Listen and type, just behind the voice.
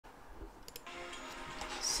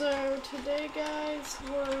So today, guys,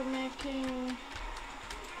 we're making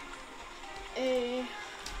a...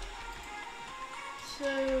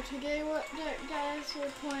 So today, guys, we're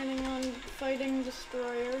planning on fighting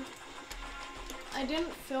Destroyer. I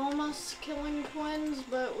didn't film us killing twins,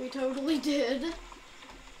 but we totally did.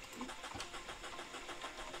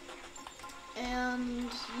 And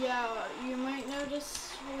yeah, you might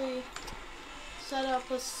notice we set up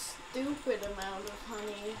a stupid amount of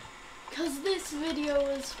honey. Cause this video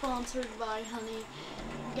is sponsored by honey.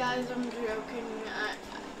 Guys, I'm joking,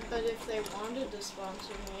 but if they wanted to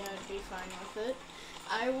sponsor me, I'd be fine with it.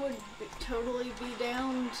 I would totally be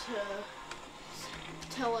down to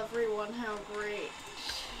tell everyone how great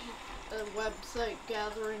a website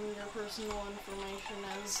gathering your personal information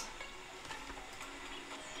is.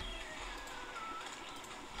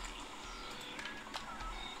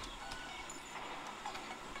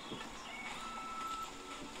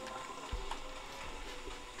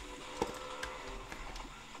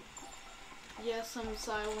 Yes, I'm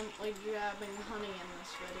silently jabbing honey in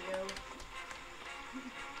this video.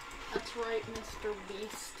 That's right, Mr.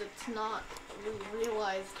 Beast. It's not, we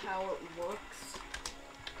realized how it works.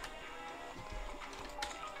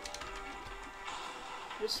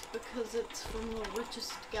 Just because it's from the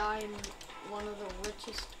richest guy and one of the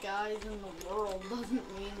richest guys in the world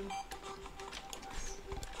doesn't mean it's,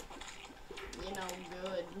 you know,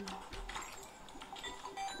 good.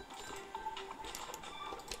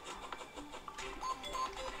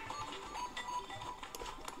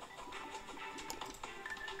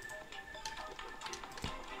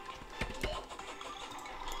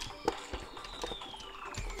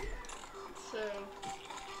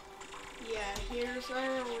 Yeah, here's our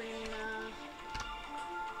arena,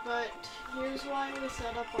 but here's why we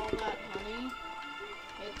set up all that honey.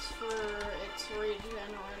 It's for its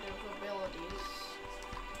regenerative abilities.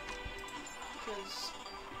 Because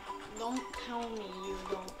don't tell me you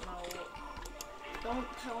don't know.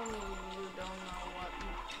 Don't tell me you don't know what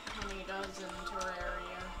honey does in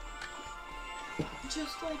Terraria.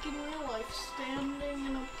 Just like in real life, standing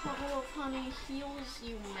in a puddle of honey heals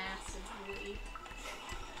you massively.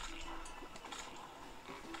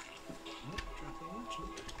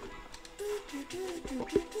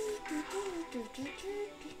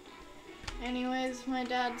 Anyways, my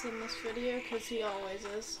dad's in this video because he always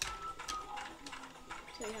is.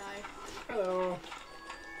 Say hi. Hello.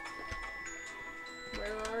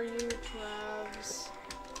 Where are you, Travs?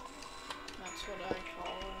 That's what I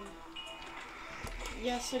call him.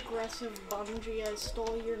 Yes, aggressive Bungie, I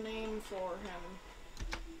stole your name for him.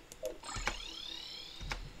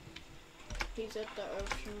 He's at the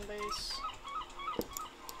ocean base.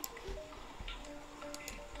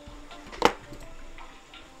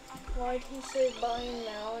 Why'd he say buy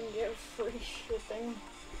now and get free shipping?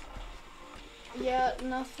 Yeah,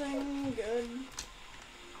 nothing good.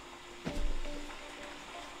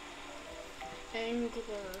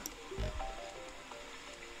 Angler.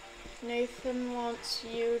 Nathan wants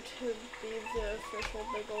you to be the official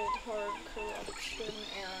big old hard corruption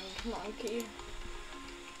and monkey.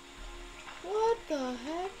 What the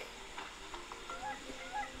heck?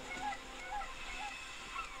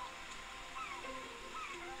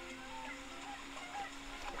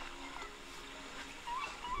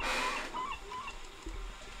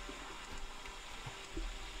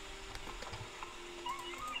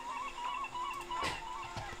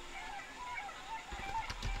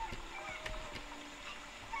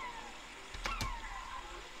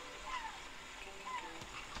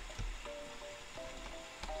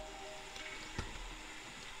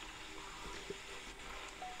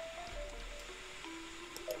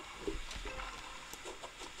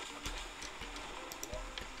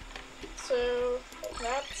 So,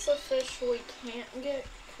 that's a fish we can't get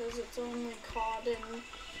because it's only caught in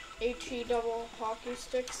HE double hockey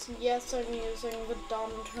sticks. Yes, I'm using the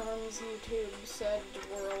dumb terms YouTube said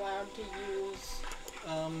we're allowed to use.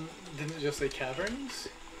 Didn't it just say caverns?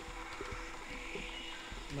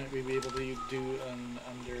 Might we be able to do an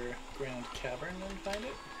underground cavern and find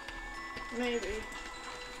it? Maybe.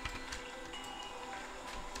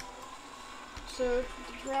 So, if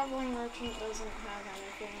the traveling merchant doesn't have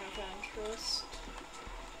anything of interest.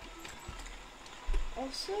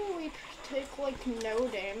 Also, we take, like, no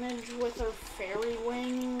damage with our fairy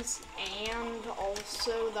wings and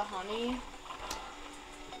also the honey.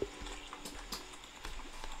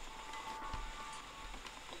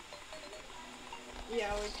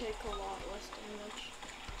 Yeah, we take a lot less damage.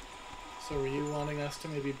 So were you wanting us to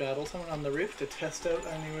maybe battle someone on the roof to test out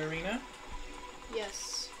our new arena?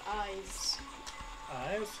 Yes, eyes.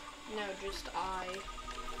 Eyes? No, just eye.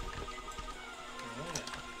 Oh, yeah.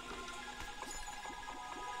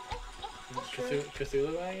 Sure.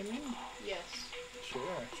 Cthulhu Eye, you mean? Yes. Sure.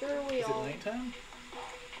 Sure, we Is all. it nighttime?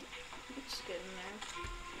 It's getting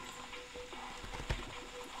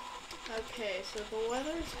there. Okay, so the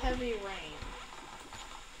weather's heavy rain.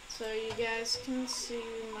 So you guys can see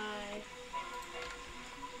my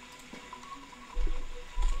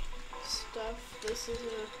stuff. This is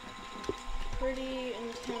a pretty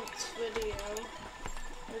intense video.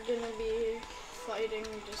 We're gonna be fighting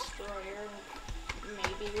Destroyer and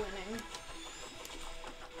maybe winning.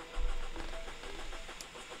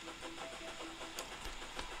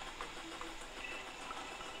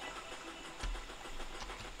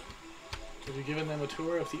 Have you given them a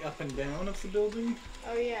tour of the up and down of the building?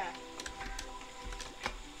 Oh yeah.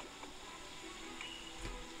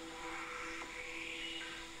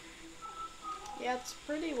 Yeah, it's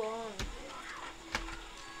pretty long.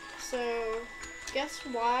 So, guess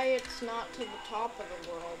why it's not to the top of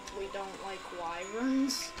the world? We don't like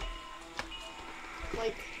wyverns.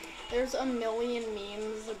 Like, there's a million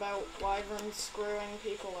memes about wyverns screwing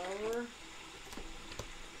people over.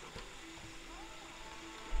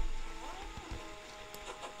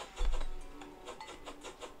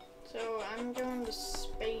 So, I'm going to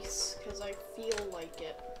space because I feel like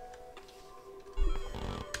it.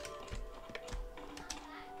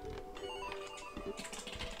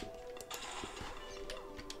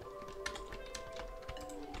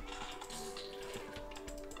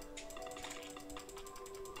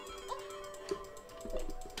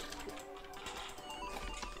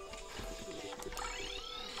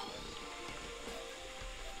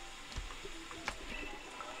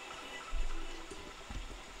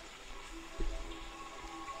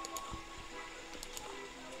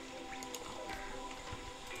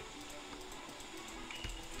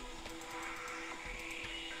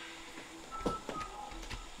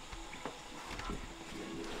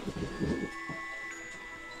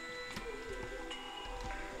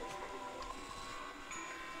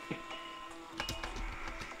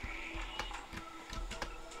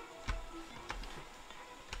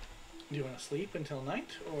 Do you want to sleep until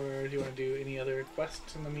night, or do you want to do any other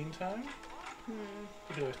quests in the meantime? You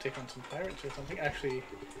could always take on some pirates or something. Actually,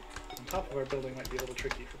 on top of our building might be a little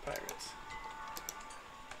tricky for pirates.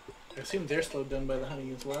 I assume they're slowed down by the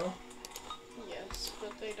honey as well. Yes,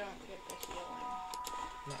 but they don't get the healing.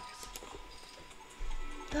 Nice.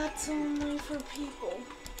 That's only for people.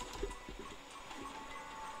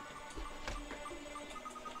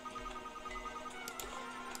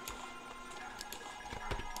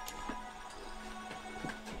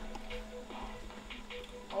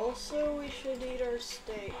 Also, we should eat our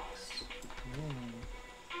steaks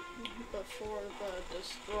before the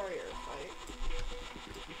Destroyer fight.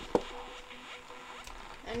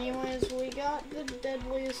 Anyways, we got the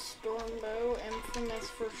deadliest stormbow, infamous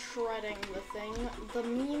for shredding the thing. The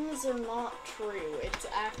memes are not true. It's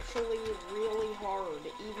actually really hard,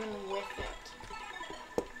 even with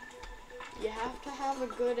it. You have to have a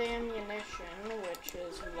good ammunition, which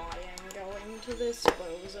is why I'm going to this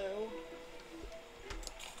bozo.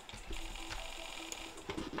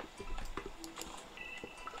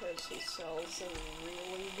 Because he sells a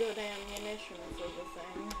really good ammunition for the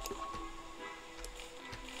thing.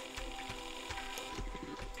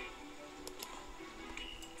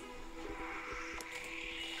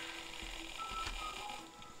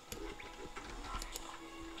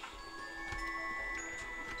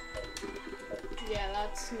 Yeah,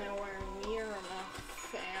 that's nowhere near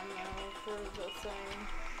enough ammo for the thing.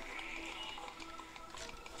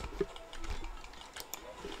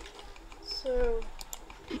 So,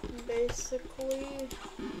 basically,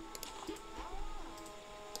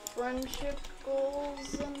 friendship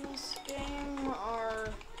goals in this game are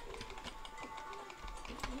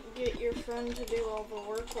get your friend to do all the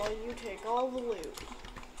work while you take all the loot.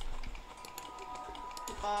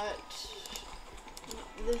 But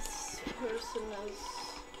this person is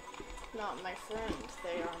not my friend,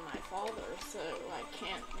 they are my father, so I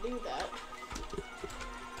can't do that.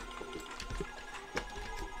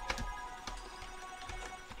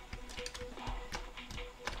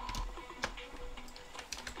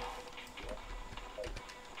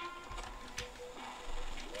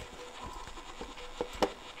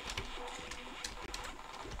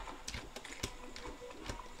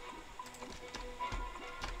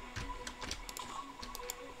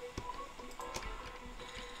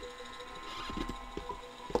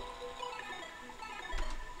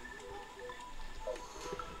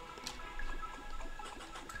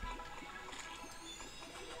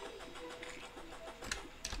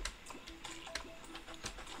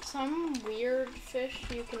 Some weird fish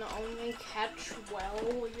you can only catch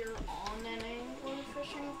while you're on an angler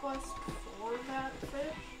fishing quest for that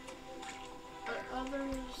fish. but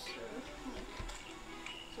others are like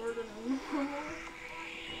sort of normal.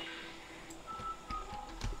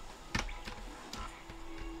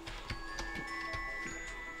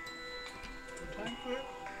 Time for it?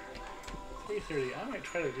 3:30. I might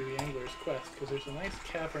try to do the Angler's Quest because there's a nice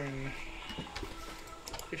cavern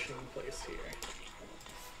fishing place here.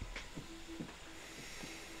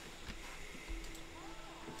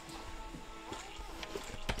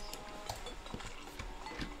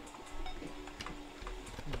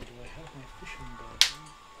 Now, do I have my fishing boat?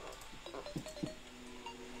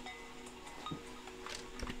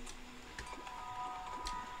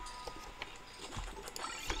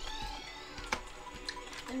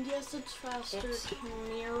 And yes, it's faster to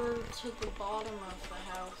mirror to the bottom of the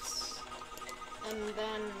house and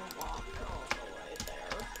then walk all the way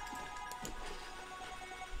there.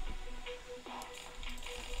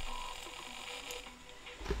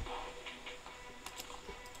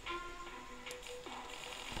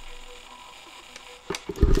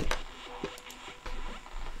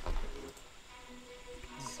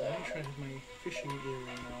 So I'm trying to have my fishing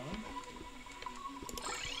earring on.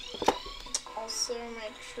 Also,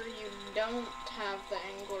 make sure you don't have the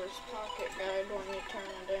Angler's Pocket Guide when you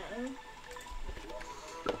turn it in.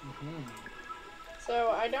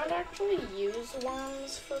 So, I don't actually use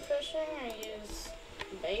worms for fishing, I use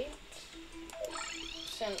bait,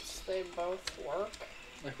 since they both work.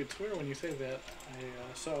 I could swear when you say that,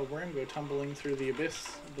 I saw a worm go tumbling through the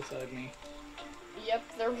abyss beside me. Yep,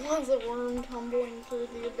 there was a worm tumbling through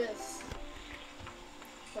the abyss.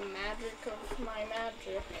 The magic of my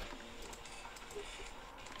magic.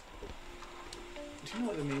 Do you know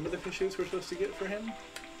what the name of the fish is we're supposed to get for him?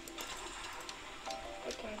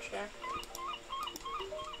 I can check.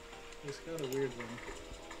 He's got a weird one.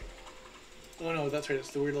 Oh no, that's right,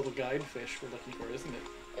 it's the weird little guide fish we're looking for, isn't it?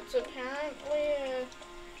 It's apparently a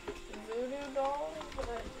voodoo doll, but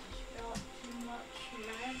it's got too much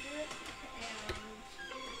magic,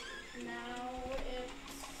 and now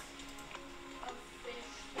it's a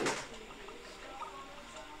fish that can do stuff.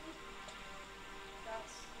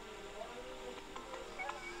 That's the one.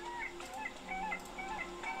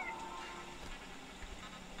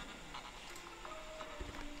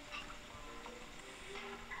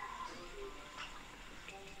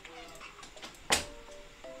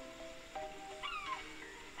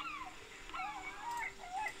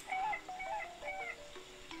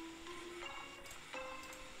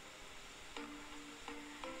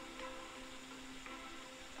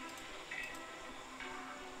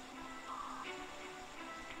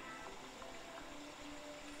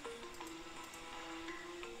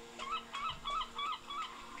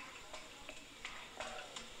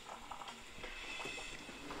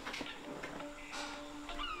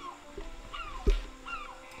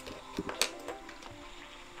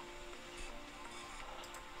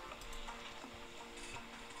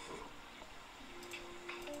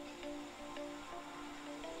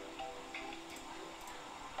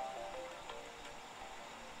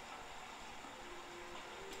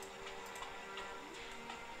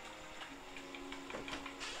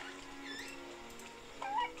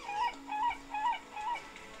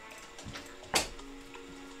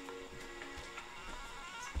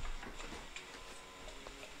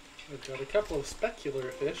 We've got a couple of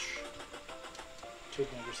specular fish, which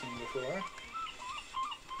I've never seen before.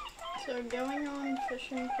 So going on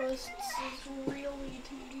fishing quests is really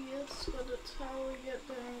tedious, but it's how we get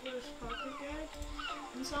the Angler's Pocket Guide.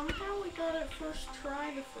 And somehow we got it first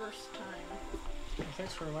try the first time. Well,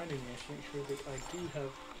 thanks for reminding me. I should make sure that I do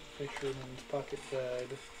have Fisherman's Pocket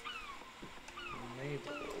Guide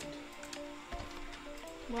enabled.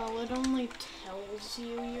 Well, it only tells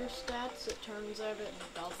you your stats. It turns out it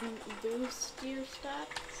doesn't boost your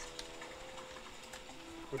stats.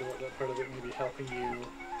 What about that part of it maybe helping you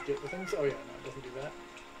get the things? Oh yeah, no, it doesn't do that.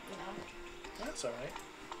 No. That's alright.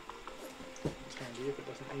 It's handy if it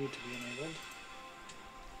doesn't need to be enabled.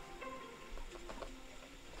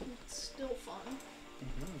 It's still fun.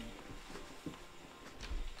 Mm-hmm.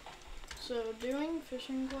 So doing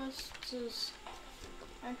fishing quests is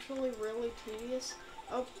actually really tedious.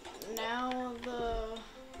 Oh, now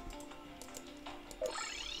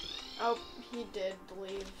oh, he did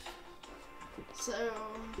leave. So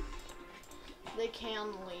they can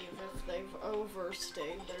leave if they've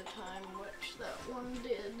overstayed their time, which that one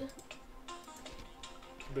did.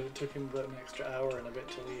 But it took him about an extra hour and a bit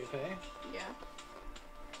to leave, hey? Yeah.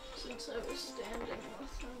 Since I was standing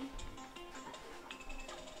with him.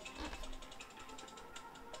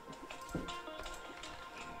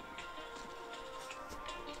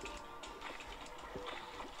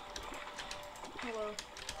 Hello.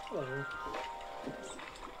 Hello.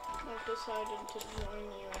 I've decided to join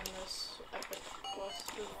you in this epic quest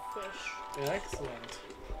of fish. Excellent.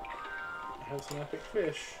 I have some epic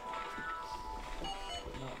fish,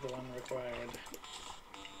 but not the one required.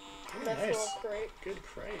 Ooh, That's nice. all crate. Good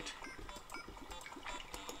crate.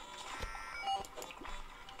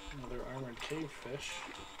 Another armored cave fish.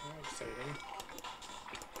 Very exciting.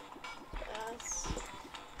 Yes.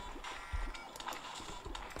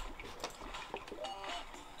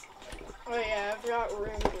 Oh yeah, I've got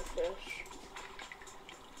room to fish.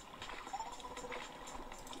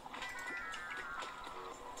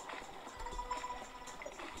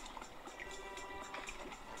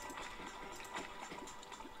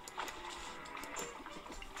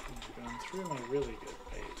 I'm going through my really good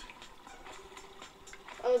bait.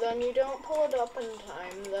 Oh, then you don't pull it up in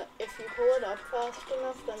time. That if you pull it up fast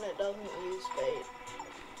enough, then it doesn't use bait.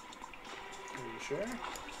 Are you sure?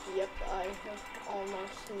 Yep, I have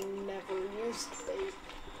almost never used bait.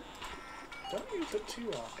 Don't use it too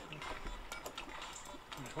often.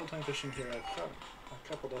 The whole time fishing here, I've caught a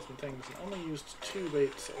couple dozen things and only used 2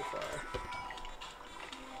 baits so far.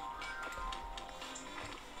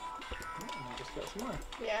 Oh, I just got some more.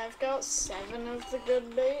 Yeah, I've got 7 of the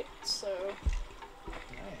good bait, so...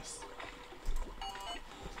 Nice.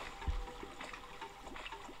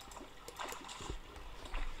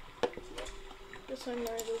 Guess I might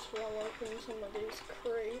as well open some of these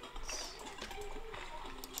crates.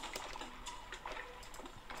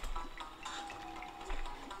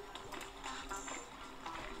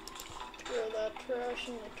 Throw that trash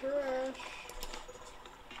in the trash.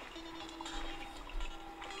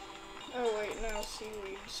 Oh wait, no,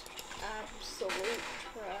 seaweed's absolute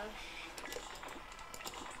trash.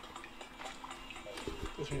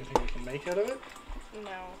 Is there anything we can make out of it?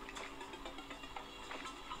 No.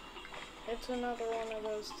 It's another one of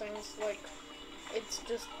those things, like, it's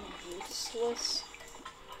just useless.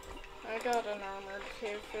 I got an armored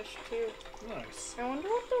cavefish too. Nice. I wonder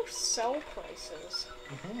what their sell price is.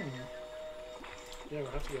 Mm-hmm. Yeah,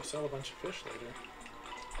 we'll have to go sell a bunch of fish later.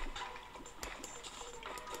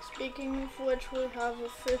 Speaking of which, we have a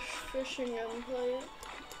fishing gameplay.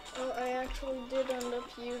 Oh, I actually did end up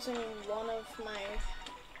using one of my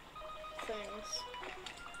things.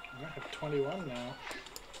 I have 21 now.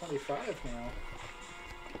 25 now.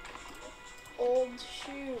 Old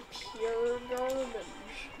shoe, pure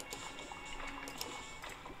garbage.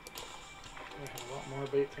 I have a lot more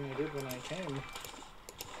bait than I did when I came.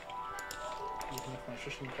 Even if my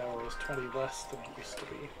fishing power is 20 less than it used to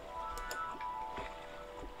be.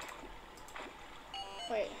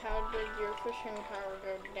 Wait, how did your fishing power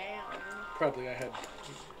go down? Probably I had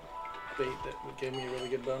bait that gave me a really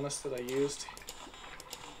good bonus that I used.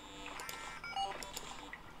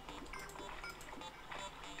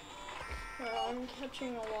 Well, I'm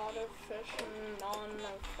catching a lot of fish and none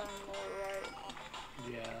of them are right.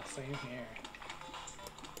 Yeah, same here.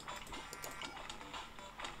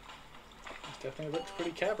 It definitely looks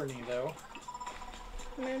pretty caverny though.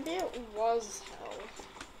 Maybe it was hell.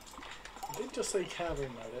 It did just say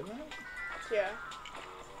cavern though, didn't it? Yeah.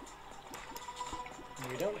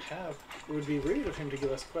 And we don't have... It would be rude of him to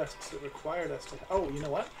give us quests that required us to... Oh, you know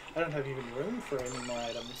what? I don't have even room for any more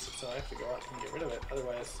items, so I have to go out and get rid of it.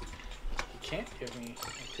 Otherwise, he can't give me...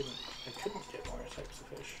 I couldn't get more types of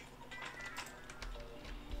fish.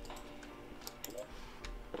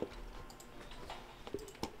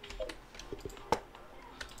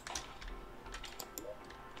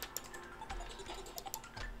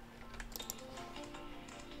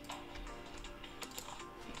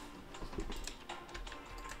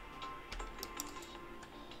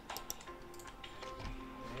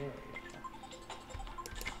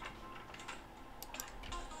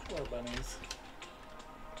 Hello, bunnies.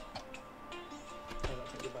 I don't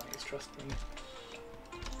think the bunnies trust me.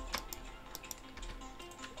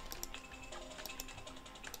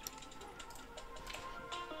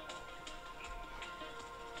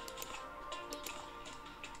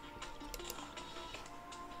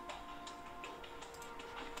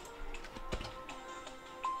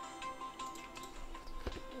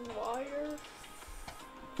 Wire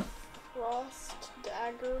frost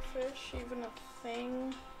daggerfish, even a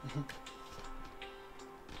thing?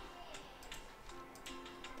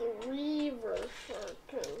 The reaver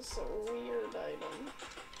shark is a weird item.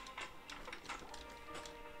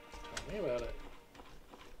 Tell me about it.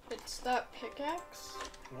 It's that pickaxe?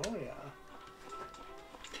 Oh, yeah.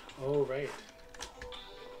 Oh, right.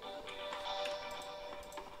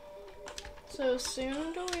 So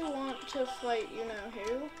soon do we want to fight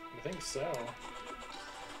you-know-who? I think so.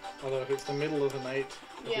 Although if it's the middle of the night...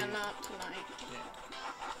 Yeah, not tonight. Yeah.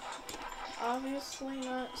 Obviously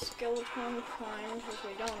not skeleton time because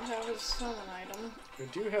we don't have a summon item. We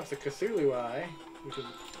do have the Cthulhu Eye. We could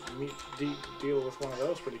deal with one of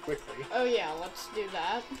those pretty quickly. Oh yeah, let's do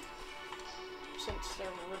that. Since they're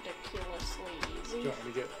ridiculously easy. Do you want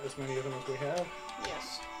me to get as many of them as we have?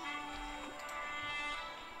 Yes.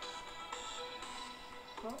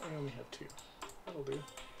 Oh, we only have 2. That'll do.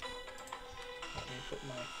 Let me put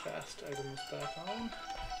my fast items back on.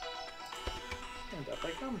 And up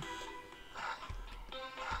I come.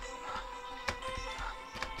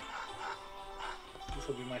 This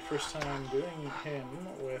will be my first time doing him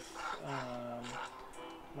with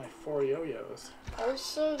my 4 yo-yos.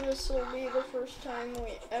 Also, this will be the first time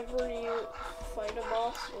we ever fight a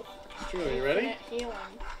boss with Are you ready?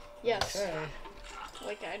 healing. Yes. Okay.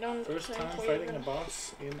 Like, I don't First think time we fighting even... a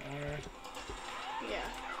boss in our... Yeah.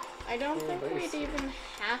 I don't think base. we'd even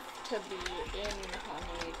have to be in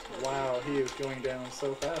Honey to... Wow, he is going down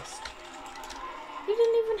so fast. He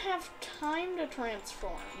didn't even have time to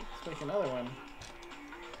transform. Let's make another one.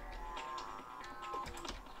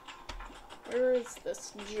 Where is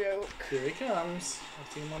this joke? Here he comes.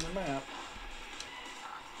 I see him on the map.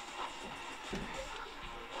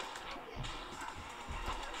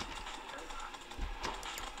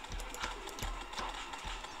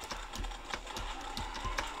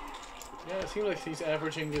 Yeah, it seems like he's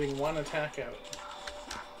averaging getting 1 attack out.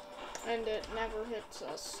 And it never hits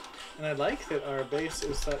us. And I like that our base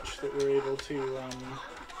is such that we're able to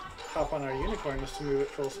hop on our unicorns to move at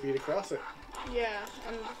full speed across it. Yeah,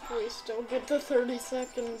 and we still get the 30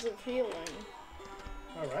 seconds of healing.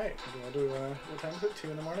 Alright, what time is it?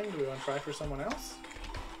 2 in the morning? Do we want to try for someone else?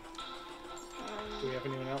 Do we have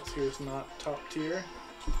anyone else who's not top tier?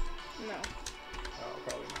 No. Oh,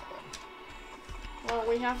 probably not then. Well,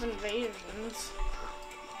 we have invasions.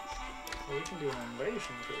 Well, we can do an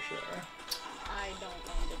invasion for sure. I don't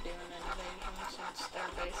want to do an invasion since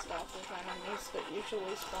they're based off of enemies that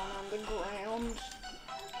usually spawn on the ground.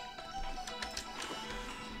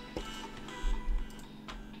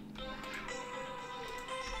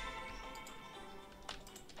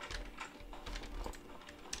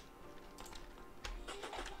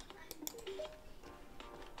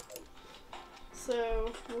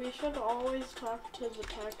 So, we should always talk to the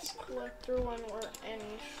tax collector when we're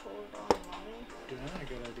any short on money. Yeah,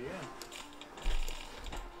 good idea.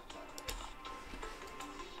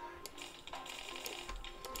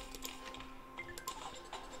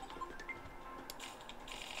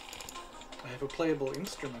 I have a playable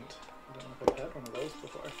instrument. I don't know if I've had one of those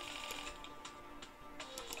before.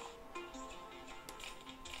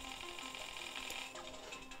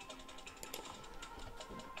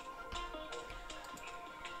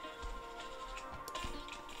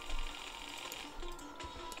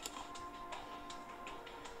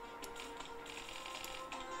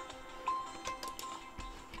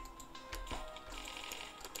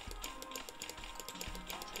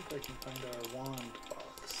 I can find our wand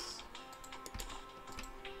box.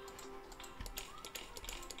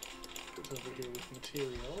 It's over here with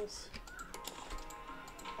materials.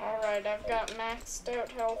 Alright, I've got maxed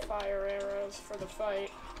out Hellfire arrows for the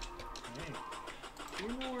fight. Hey, do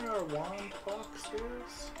you know where our wand box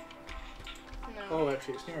is? No. Oh,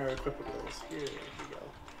 actually, it's near our equipables. Here we go.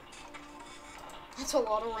 That's a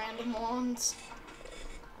lot of random wands.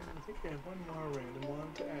 I think I have one more random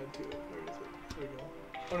one to add to it. Where is it? There we go.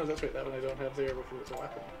 Oh no, that's right, that one I don't have there because it's a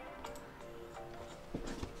weapon.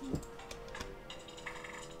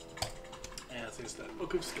 As is the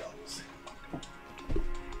Book of Skulls.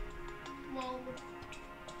 Well,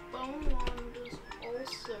 the bone wand is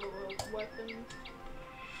also a weapon.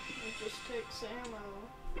 It just takes ammo.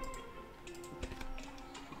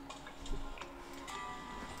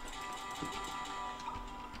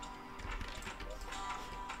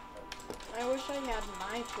 I wish I had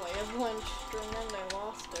my play of Lynch, and then they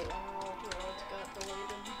lost it when World Worlds got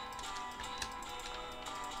deleted.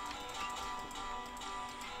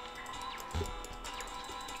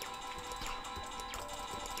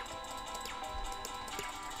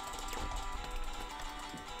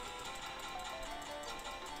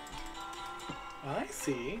 I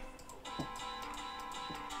see.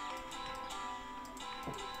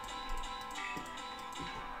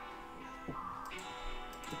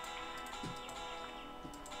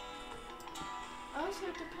 Also,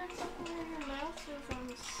 it depends on where your mouse is on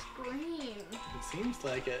the screen. It seems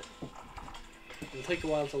like it. It'll take a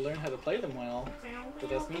while to learn how to play them well, but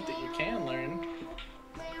that's neat that you can learn.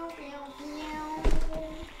 Oh,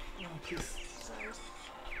 please.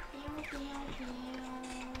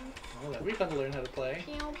 Oh, that'd be fun to learn how to play.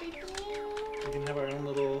 We can have our own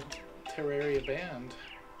little Terraria band.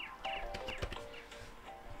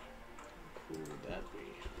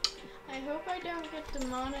 I hope I don't get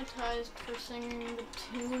demonetized for singing the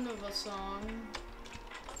tune of a song.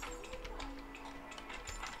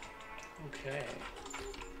 Okay.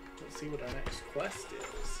 Let's see what our next quest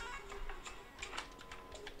is.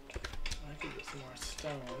 I could get some more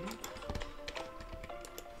stone.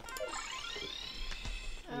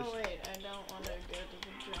 Oh wait, I don't want to go to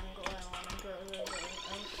the jungle, I want to go to the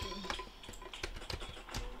ocean.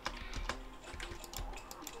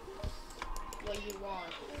 What do you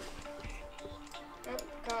want? Oh,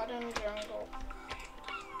 garden jungle.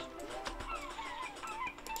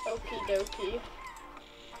 Okie dokie.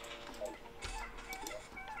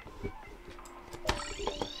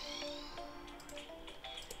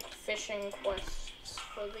 Fishing quests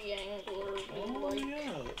for the angler. Oh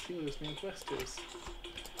yeah, let's see what this new quest is.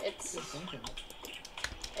 It's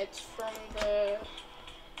from the...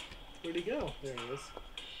 Where'd he go? There he is.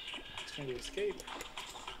 He's trying to escape.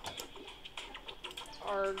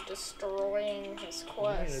 Are destroying his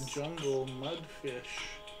quest. A jungle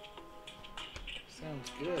mudfish.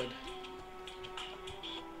 Sounds good.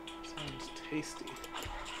 Sounds tasty.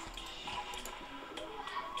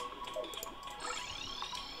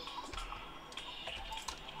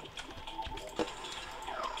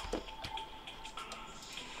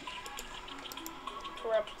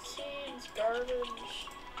 Corrupt seeds, garbage.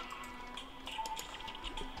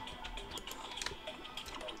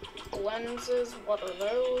 Lenses, what are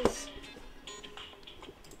those?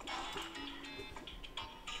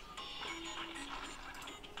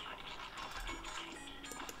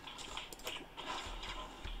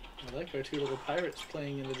 I like our two little pirates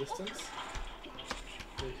playing in the distance.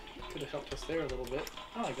 They could have helped us there a little bit.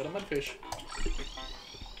 Oh, I got a mudfish.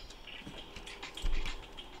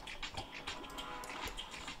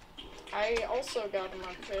 I also got a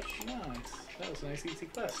mudfish. Nice. That was a nice easy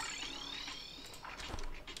quest.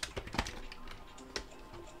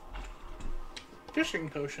 Fishing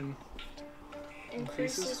potion.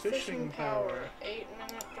 Increases fishing power.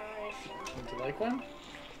 8-minute duration. Would you like one?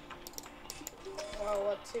 Well,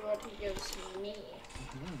 let's see what he gives me.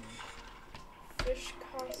 Fish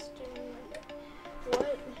costume.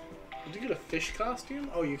 What? Did you get a fish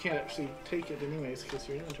costume? Oh, you can't actually take it anyways because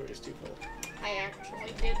your inventory is too full. I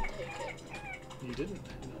actually did take it. You didn't,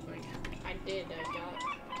 I don't think. I did, I got...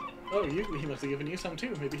 Oh, he must have given you some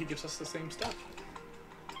too. Maybe he gives us the same stuff.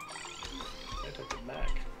 I took it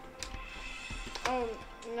back. Oh,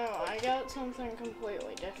 no, I got something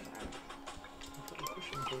completely different. I put the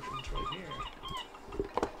fishing potions right here.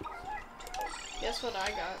 Guess what I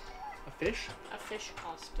got? A fish? A fish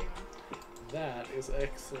costume. That is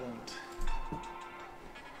excellent.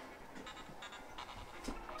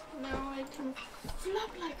 Now I can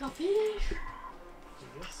flop like a fish.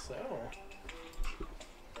 I guess so.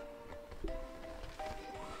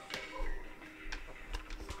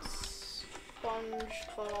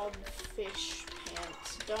 SpongeBob fish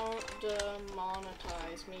pants. Don't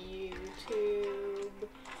demonetize me, YouTube.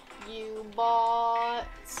 You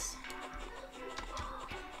bots.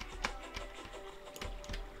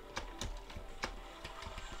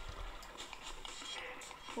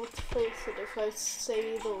 Let's face it, if I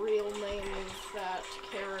say the real name of that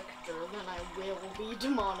character, then I will be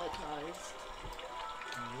demonetized.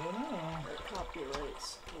 I don't know. Or copyright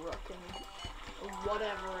struck or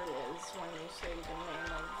whatever it is when you say the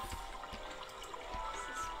name of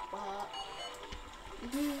this spot.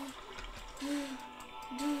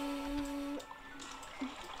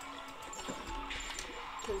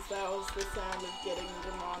 Because that was the sound of getting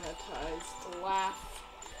demonetized. Laugh.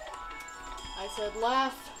 I said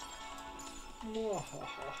laugh.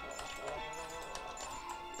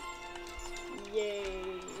 Yay,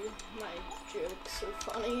 my jokes are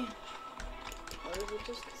funny. Or is it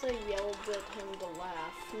just because I yelled at him to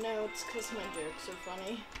laugh? No, it's because my jokes are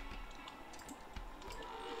funny.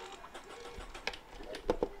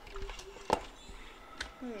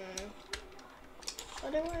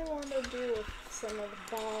 What do I want to do with some of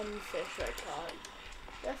the bomb fish I caught?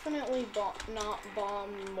 Definitely not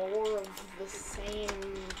bomb more of the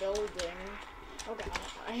same building. Oh god,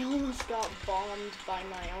 I almost got bombed by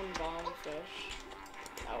my own bomb fish.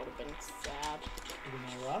 That would have been sad. Even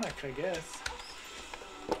ironic, I guess.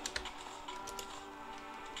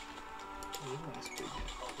 Ooh, nice big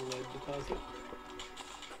lead deposit.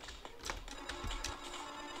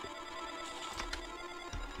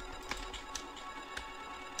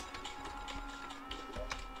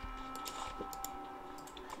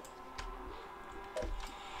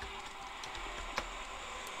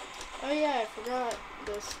 Oh yeah, I forgot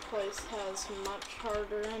this place has much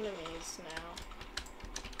harder enemies now.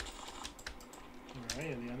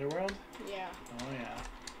 Right, in the underworld? Yeah. Oh yeah.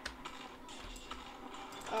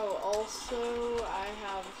 Oh, Also, I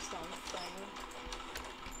have something.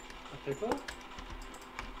 A pickle?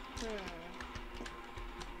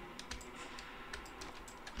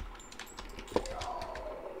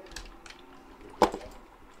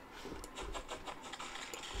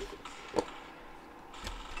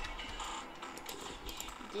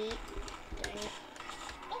 Yeet. Dang it.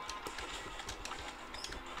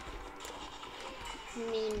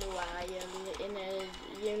 Meanwhile, in a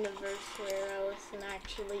universe where Allison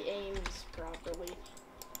actually aims properly.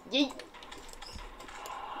 Yeet!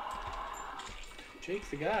 Jake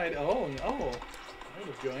the guide. Oh, I would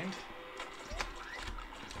have joined.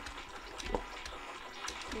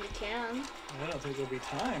 You can. I don't think there'll be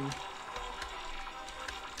time.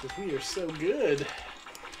 Because we are so good.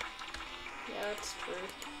 Yeah, that's true.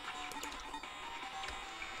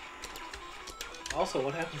 Also,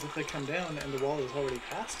 what happens if they come down and the wall is already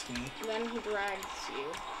past me? Then he drags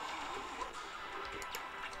you.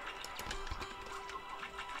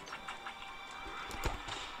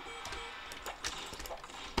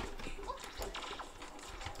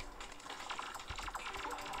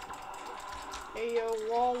 Hey, yo,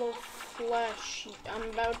 wall of flesh. I'm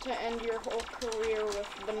about to end your whole career with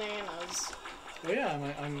bananas. Oh yeah,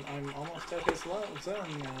 I'm almost at his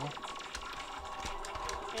zone now.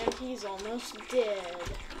 And he's almost dead.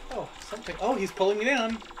 Oh, something. Oh, he's pulling me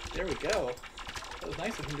down. There we go. That was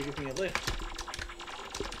nice of him to give me a lift.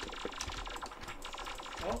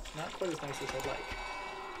 Oh, not quite as nice as I'd like.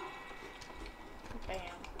 Bam.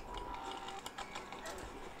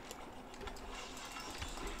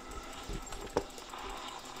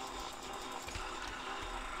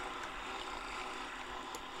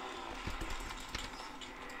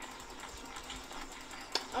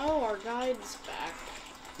 Oh, our guide's back.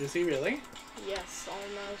 Is he really? Yes,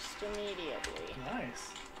 almost immediately. Nice.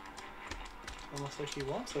 Almost like he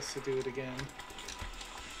wants us to do it again.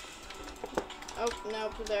 Oh,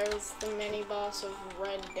 nope, there's the mini-boss of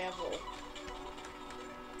Red Devil.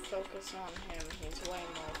 Focus on him, he's way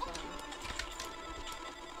more fun.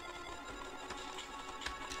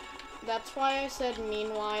 That's why I said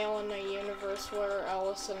meanwhile in a universe where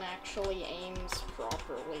Ellison actually aims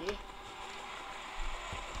properly.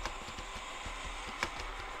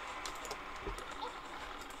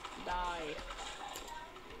 Die.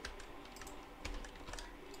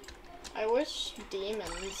 I wish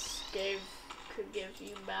demons could give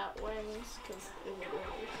you bat wings, because it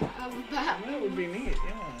would have bat wings. That would be neat,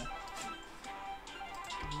 yeah.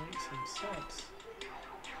 Would make some sense.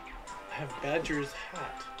 I have Badger's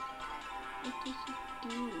hat. What does it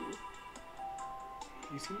do?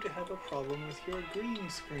 You seem to have a problem with your green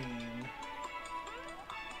screen.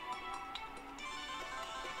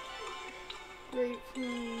 Great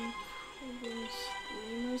from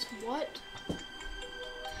streamers. What?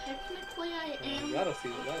 Technically, I am. I gotta see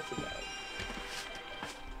what that's about.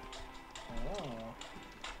 Oh.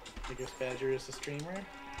 I guess Badger is a streamer?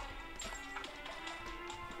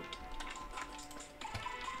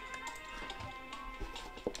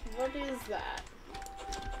 What is that?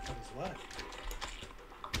 What is what?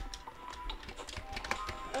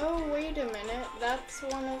 Oh, wait a minute. That's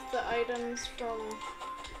one of the items from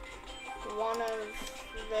one of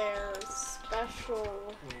their special.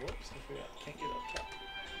 Oh, whoops, I forgot. Can't get up top.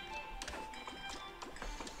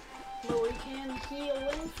 But we can heal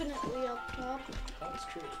infinitely up top. That's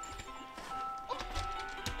true.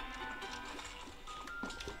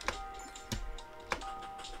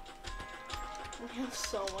 We have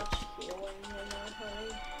so much healing, you know,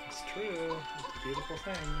 honey. It's true. It's a beautiful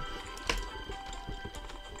thing.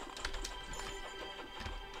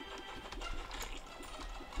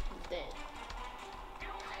 Dead.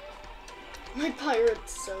 My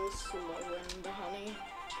pirate's so slow in the honey.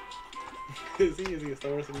 Is he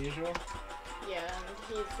slower than usual? Yeah, and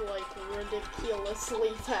he's like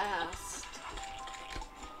ridiculously fast.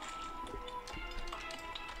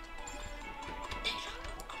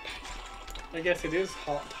 I guess it is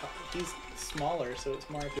hot. He's smaller, so it's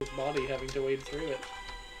more of his body having to wade through it.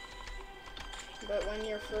 But when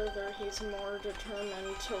you're further, he's more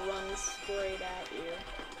determined to run straight at you.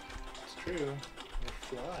 It's true. Or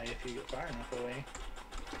fly if you get far enough away.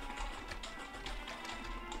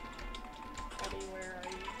 Buddy, where are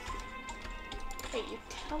you? Hey, you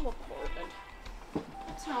teleported.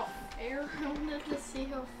 That's not fair. I wanted to see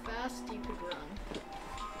how fast you could run.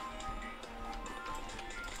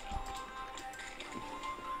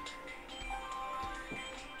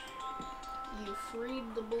 You freed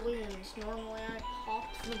the balloons. Normally I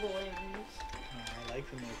popped the balloons. Oh, I like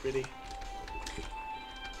them, they're pretty.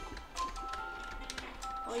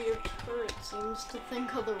 Oh, your turret seems to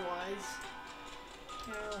think otherwise.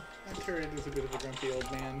 Well, my turret is a bit of a grumpy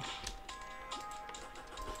old man.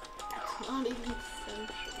 Not even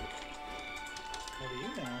century. How do you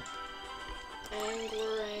know?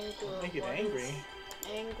 Angler. Make it angry.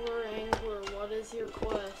 Angler, what is your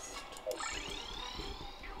quest?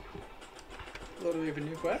 Well, do we have a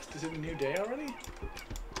new quest? Is it a new day already?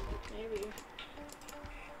 Maybe.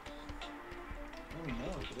 Let me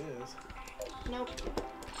know if it is. Nope.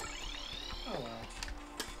 Oh well.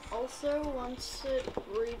 Also, once it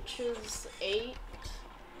reaches 8,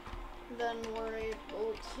 then we're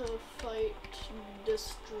able to fight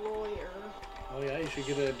Destroyer. Oh yeah, you should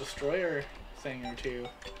get a destroyer thing or two.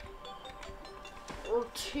 Or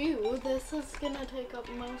 2, this is gonna take up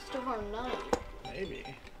most of our night. Maybe.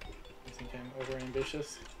 You think I'm over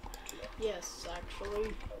ambitious? Yes,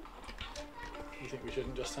 actually. You think we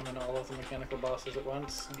shouldn't just summon all of the mechanical bosses at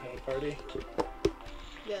once and have a party?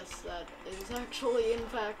 Yes, that is actually, in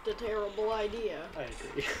fact, a terrible idea. I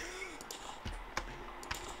agree.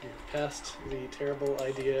 You've passed the terrible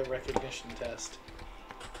idea recognition test.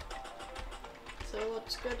 So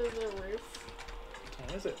let's go to the roof. What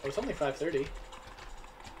time is it? Oh, it's only 5:30.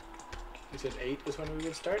 You said 8 is when we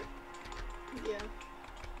would start? Yeah.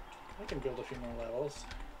 I can build a few more levels.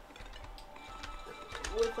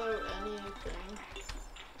 Without anything.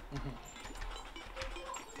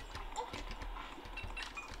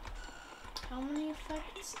 How many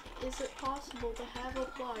effects is it possible to have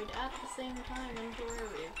applied at the same time in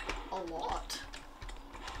Terraria? A lot.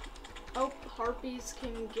 Oh, harpies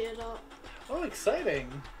can get up. Oh,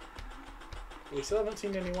 exciting! We still haven't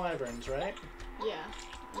seen any wyverns, right? Yeah,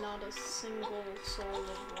 not a single soul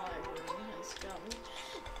of wyvern has gotten.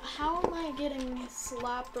 How am I getting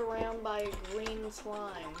slapped around by green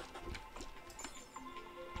slime?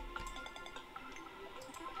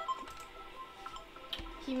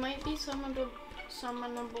 He might be summonable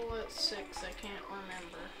at 6, I can't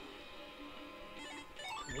remember.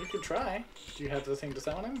 We could try. Do you have the thing to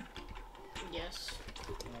summon him? Yes.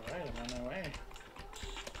 Alright, I'm on my way.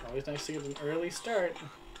 Always nice to get an early start.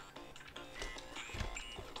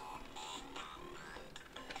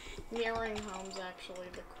 Mirroring home's actually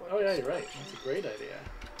the quickest. Oh yeah, you're right. That's a great idea.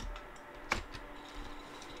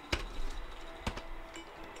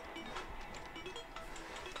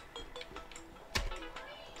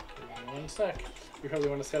 Give me 1 sec. We probably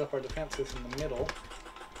want to set up our defenses in the middle.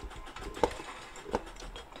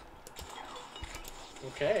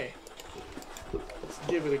 Okay. Let's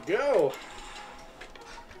give it a go.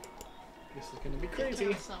 This is going to be crazy.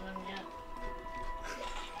 Can't summon yet.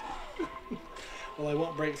 Well, I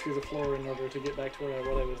won't break through the floor in order to get back to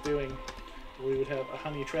what I was doing. We would have a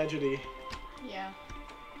honey tragedy. Yeah.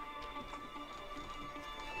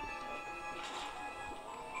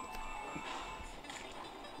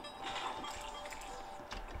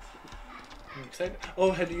 I'm excited.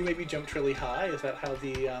 Oh, had you maybe jumped really high? Is that how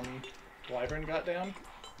the wyvern got down?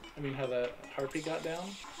 I mean, how the harpy got down?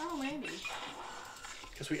 Oh, maybe.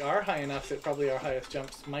 Because we are high enough that probably our highest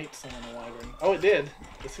jumps might summon a wyvern. Oh, it did!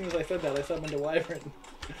 As soon as I said that, I summoned a wyvern.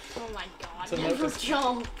 Oh my god, So never notice-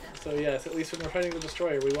 jump! So yes, at least when we're fighting the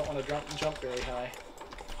destroyer, we won't want to jump very high.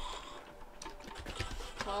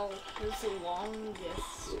 Oh, his longest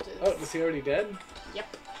is... Oh, is he already dead?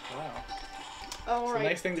 Yep. Wow. Oh, It's right. a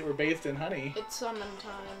nice thing that we're bathed in honey. It's summon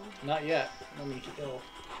time. Not yet. Let me kill.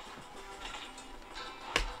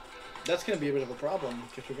 That's going to be a bit of a problem,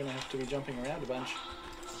 because we're going to have to be jumping around a bunch.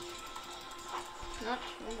 Not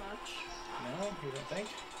too much. No? You don't think?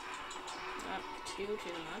 Not too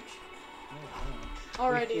much. Oh,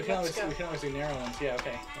 Alrighty, we can let's go. we can always do narrow ones. Yeah,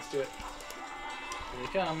 okay. Let's do it. Here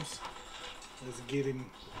he comes. Let's get him.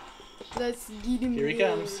 Let's get him. Here he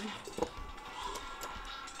comes.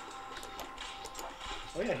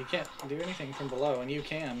 Oh yeah, he can't do anything from below, and you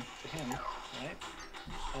can to him,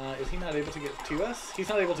 right? Is he not able to get to us? He's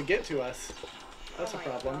not able to get to us. That's Oh a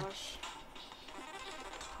problem. my gosh.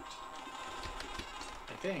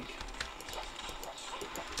 I think.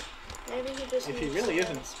 Maybe he just If he needs really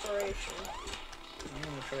some isn't. inspiration. I'm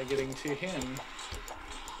gonna try getting to him.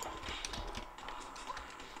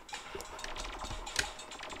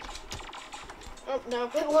 Oh no,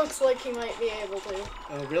 it looks like he might be able to.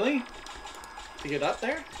 Oh, really? To get up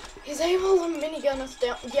there? He's able to minigun us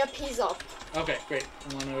down. Yep, he's up. Okay, great.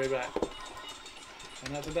 I'm on my way back.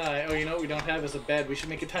 Try not to die. Oh, you know what we don't have is a bed. We should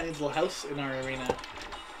make a tiny little house in our arena.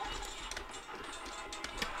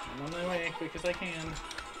 I'm on my way, quick as I can.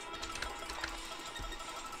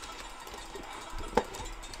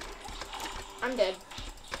 I'm dead.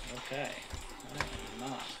 Okay. I am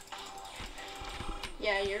not.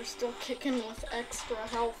 Yeah, you're still kicking with extra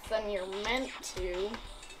health than you're meant to.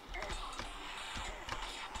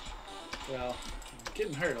 Well, I'm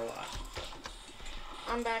getting hurt a lot.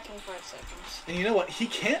 I'm back in 5 seconds. And you know what? He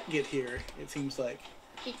can't get here, it seems like.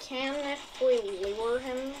 He can if we lure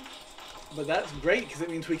him. But that's great, because it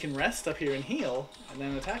means we can rest up here and heal, and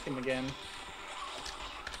then attack him again.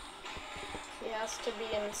 He has to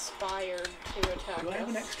be inspired to attack us. Do I have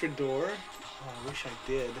an extra door? Oh, I wish I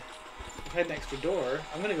did. If I had an extra door,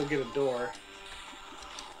 I'm going to go get a door.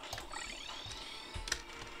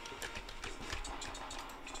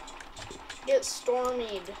 Get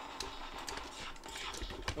stormied.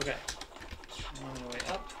 Okay. On the way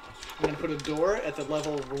up. I'm going to put a door at the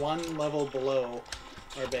level 1 level below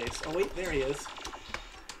our base. Oh wait, there he is.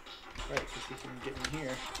 Right, because he can get in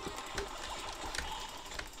here.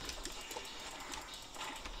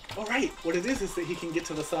 Oh right, what it is that he can get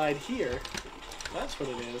to the side here. That's what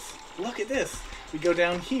it is. Look at this. We go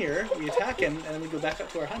down here, we attack him, and then we go back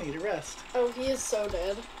up to our honey to rest. Oh, he is so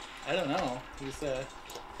dead. I don't know. He's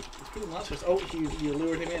pretty monstrous. Oh, you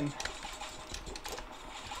lured him in.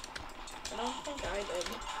 I don't think I did.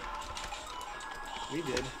 We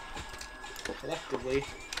did. Collectively.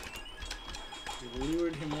 We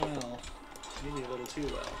lured him well. Maybe a little too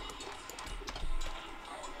well.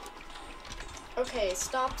 Okay,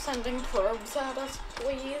 stop sending probes at us,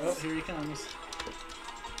 please. Oh, here he comes.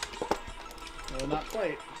 Well, not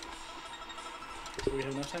quite. So we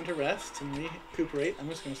have enough time to rest and recuperate. I'm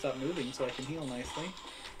just going to stop moving so I can heal nicely.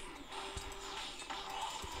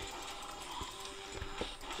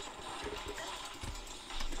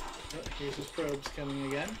 Oh, here's his probes coming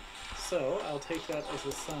again. So I'll take that as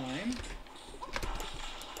a sign.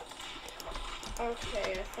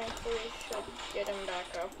 Okay, I think we should get him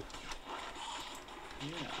back up.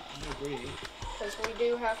 Yeah, I agree. Because we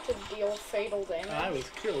do have to deal fatal damage. I was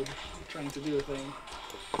killed trying to do a thing.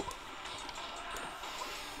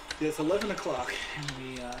 It's 11 o'clock, and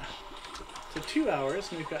we, so 2 hours,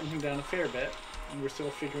 and we've gotten him down a fair bit, and we're still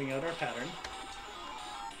figuring out our pattern.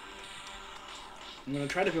 I'm going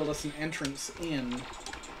to try to build us an entrance in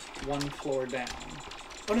 1 floor down.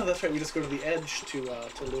 Oh no, that's right, we just go to the edge to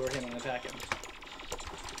lure him and attack him.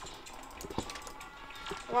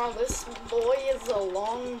 Wow, this boy is a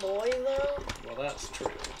long boy, though. Well, that's true.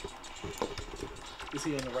 Is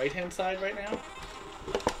he on the right-hand side right now?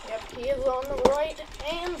 Yep, he is on the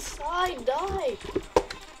right-hand side. Die!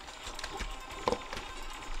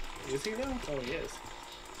 Is he, though? Oh, he is.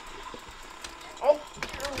 Oh,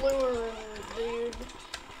 you're luring, dude.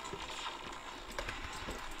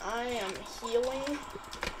 I am healing.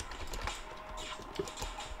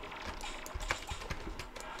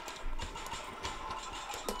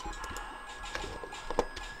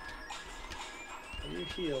 You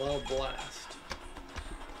heal, I'll blast.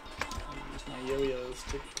 I'll use my yo-yos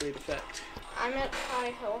to great effect. I'm at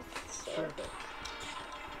high health, so... Perfect.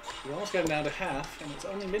 We almost got him down to half, and it's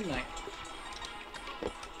only midnight.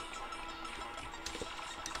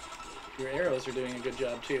 Your arrows are doing a good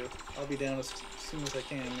job, too. I'll be down as soon as I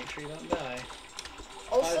can. Make sure you don't die.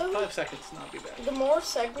 Also, 5 seconds, not be bad. the more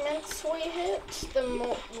segments we hit,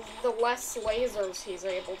 the less lasers he's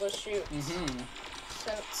able to shoot. Mm-hmm.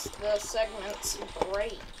 Since the segments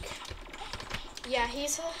break. Yeah,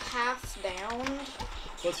 he's half downed.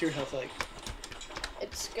 What's your health like?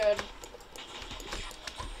 It's good.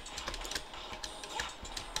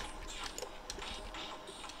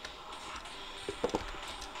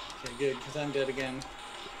 Okay, good, because I'm dead again.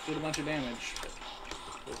 Did a bunch of damage,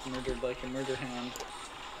 but was murdered like a murder hound.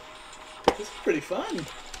 This is pretty fun! You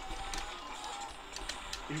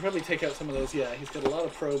can probably take out some of those. Yeah, he's got a lot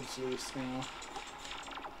of probes loose now.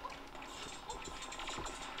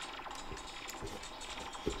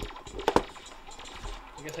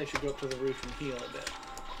 I guess I should go up to the roof and heal a bit.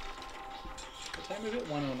 What time is it?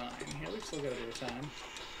 1:09. Yeah, we've still got a bit of time.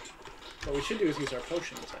 What we should do is use our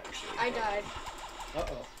potions, actually. I died.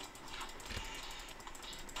 Uh-oh.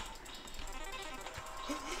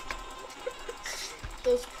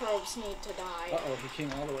 Those probes need to die. Uh-oh, he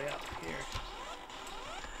came all the way up here.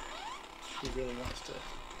 He really wants to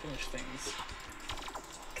finish things.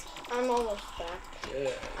 I'm almost back.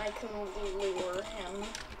 Good. I can lure him.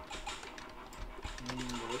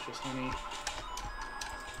 Delicious honey.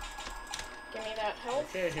 Give me that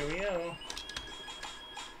health. Okay, here we go.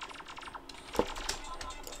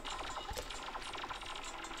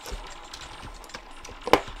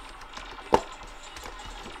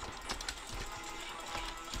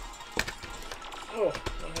 Oh,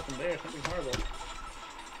 what happened there? Something horrible.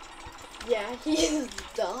 Yeah, he is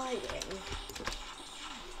dying.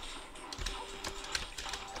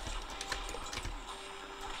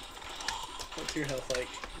 What's your health like?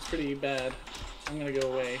 It's pretty bad. I'm gonna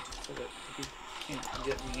go away so that he can't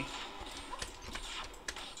get me.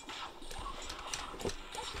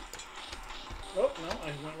 Oh, no, I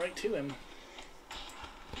I went right to him.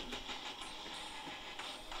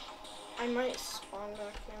 I might spawn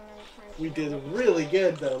back in and try to We did really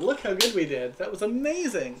good, though. Look how good we did. That was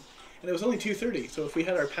amazing. And it was only 2:30, so if we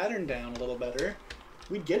had our pattern down a little better,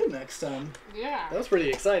 we'd get him next time. Yeah. That was pretty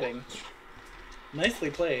exciting. Nicely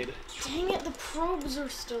played. Dang it, the probes are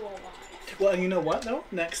still alive. Well, and you know what, though?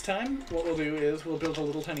 Next time, what we'll do is we'll build a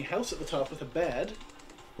little tiny house at the top with a bed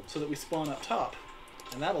so that we spawn up top.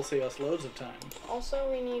 And that'll save us loads of time.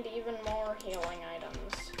 Also, we need even more healing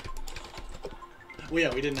items. Well,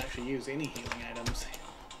 yeah, we didn't actually use any healing items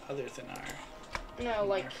other than our... No,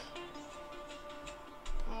 like...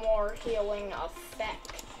 more healing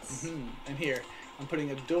effects. And here, I'm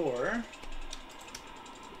putting a door...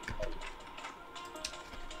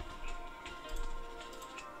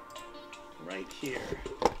 right here.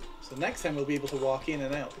 So next time we'll be able to walk in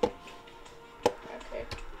and out. Okay.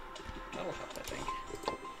 That'll help, I think.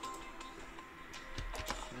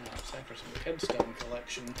 Now it's time for some headstone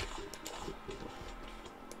collection.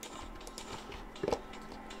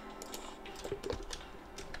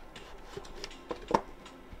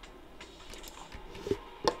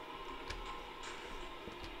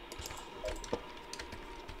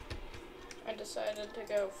 I decided to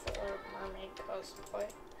go for mermaid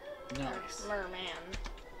cosplay. Nice. Merman.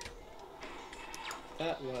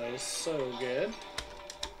 That was so good.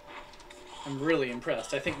 I'm really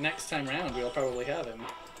impressed. I think next time round we'll probably have him.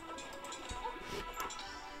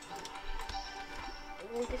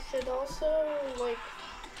 We should also, like,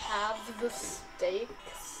 have the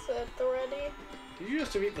steaks at the ready. Did you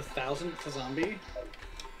just defeat the 1000th zombie?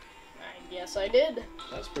 I guess I did.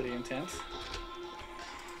 That's pretty intense.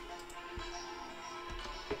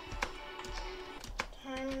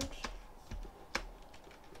 Time.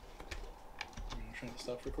 I'm trying to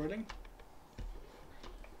stop recording.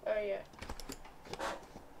 Oh yeah.